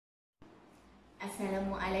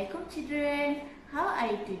Assalamualaikum children. How are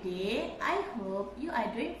you today? I hope you are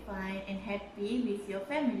doing fine and happy with your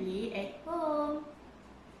family at home.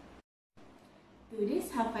 Today's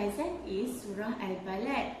hafazan is Surah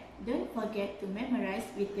Al-Balad. Don't forget to memorize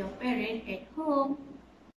with your parent at home.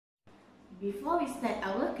 Before we start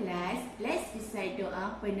our class, let's recite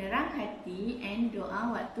doa penerang hati and doa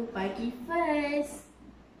waktu pagi first.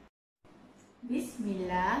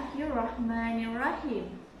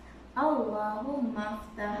 Bismillahirrahmanirrahim. Allahumma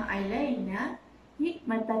aftah alaina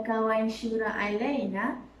hikmataka wa anshur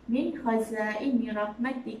alaina min khazaini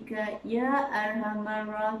rahmatika ya arhamar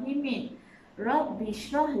rahimin. Rabbi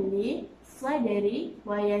shrah li sadri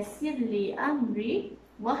wa yassir li amri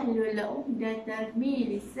wahlul 'uqdatam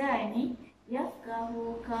min lisani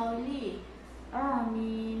yafqahu qawli.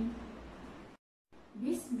 Amin.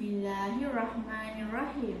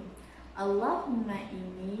 Bismillahirrahmanirrahim. Allahumma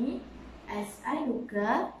inni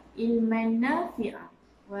as'aluka ilman nafi'a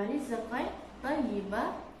wa rizqan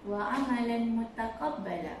thayyiba wa amalan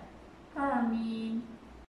mutaqabbala. Amin.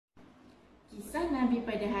 Kisah Nabi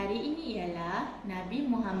pada hari ini ialah Nabi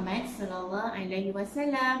Muhammad SAW.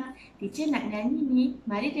 Teacher nak nyanyi ni.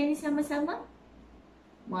 Mari nyanyi sama-sama.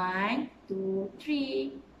 1, 2,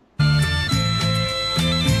 3.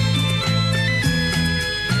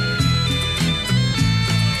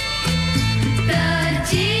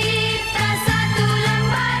 Tercipta satu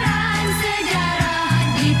lembaran sejarah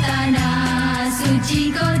di tanah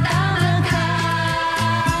suci kota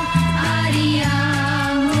Mekah. Hari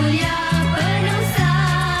yang mulia penuh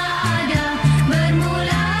saadah,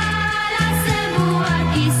 bermulalah sebuah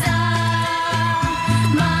kisah.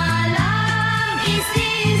 Malam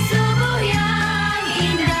isi subuh yang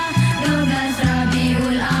indah, 12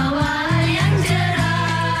 Rabiul Awal yang cerah.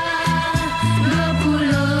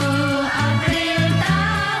 20 April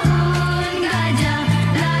tahun gajah,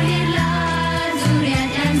 lahirlah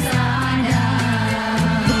zuriat yang saadah.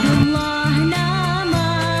 Abdullah nama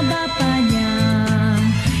bapanya,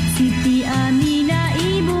 Siti Aminah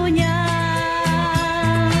ibunya.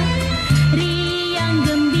 Riang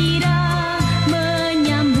gembira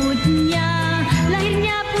menyambutnya,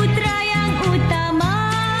 lahirnya putra yang utama.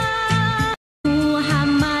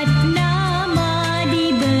 Muhammad nama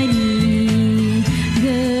diberi,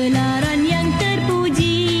 gelaran yang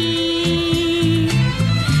terpuji.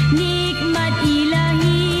 Nikmat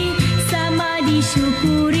ilahi sama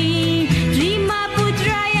disyukuri, terima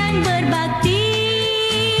putra yang berbakti.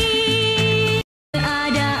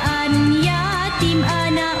 Keadaan yatim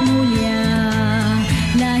anak mulia,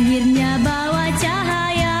 lahirnya bawa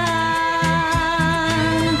cahaya.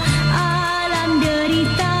 Alam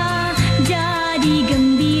derita jadi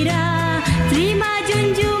gembira, terima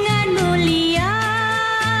junjungan mulia.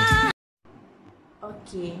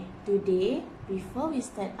 Okay, today before we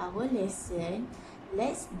start our lesson,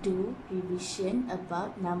 let's do revision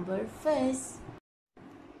about number first.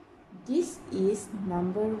 This is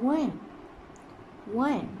number 1.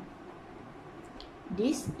 1.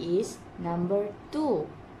 This is number 2.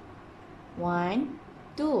 1,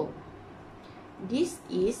 2. This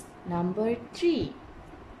is number 3.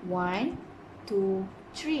 1, 2,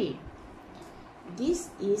 3. This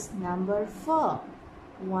is number 4.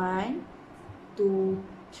 1, 2,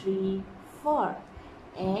 3, 4.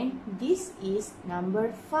 And this is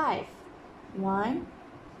number 5. 1,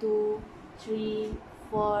 2, 3,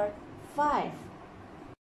 4, 5.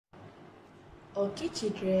 Okay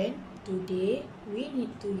children, today we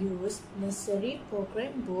need to use nursery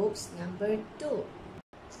program books number 2.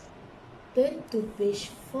 Turn to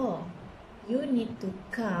page 4. You need to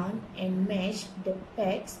count and match the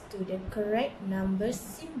pegs to the correct number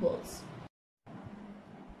symbols.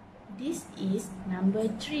 This is number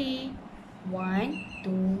 3. 1,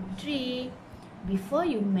 2, 3. Before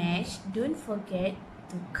you match, don't forget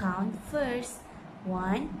to count first.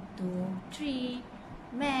 1, 2, 3.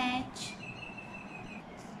 Match.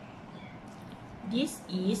 This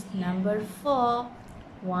is number 4.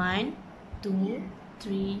 1, 2,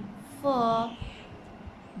 3, 4.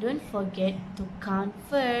 Don't forget to count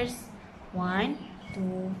first. 1,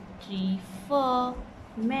 2, 3, 4.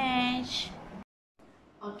 Match.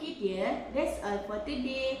 Okay dear, that's all for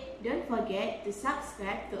today. Don't forget to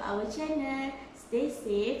subscribe to our channel. Stay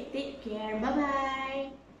safe, take care,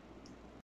 bye-bye.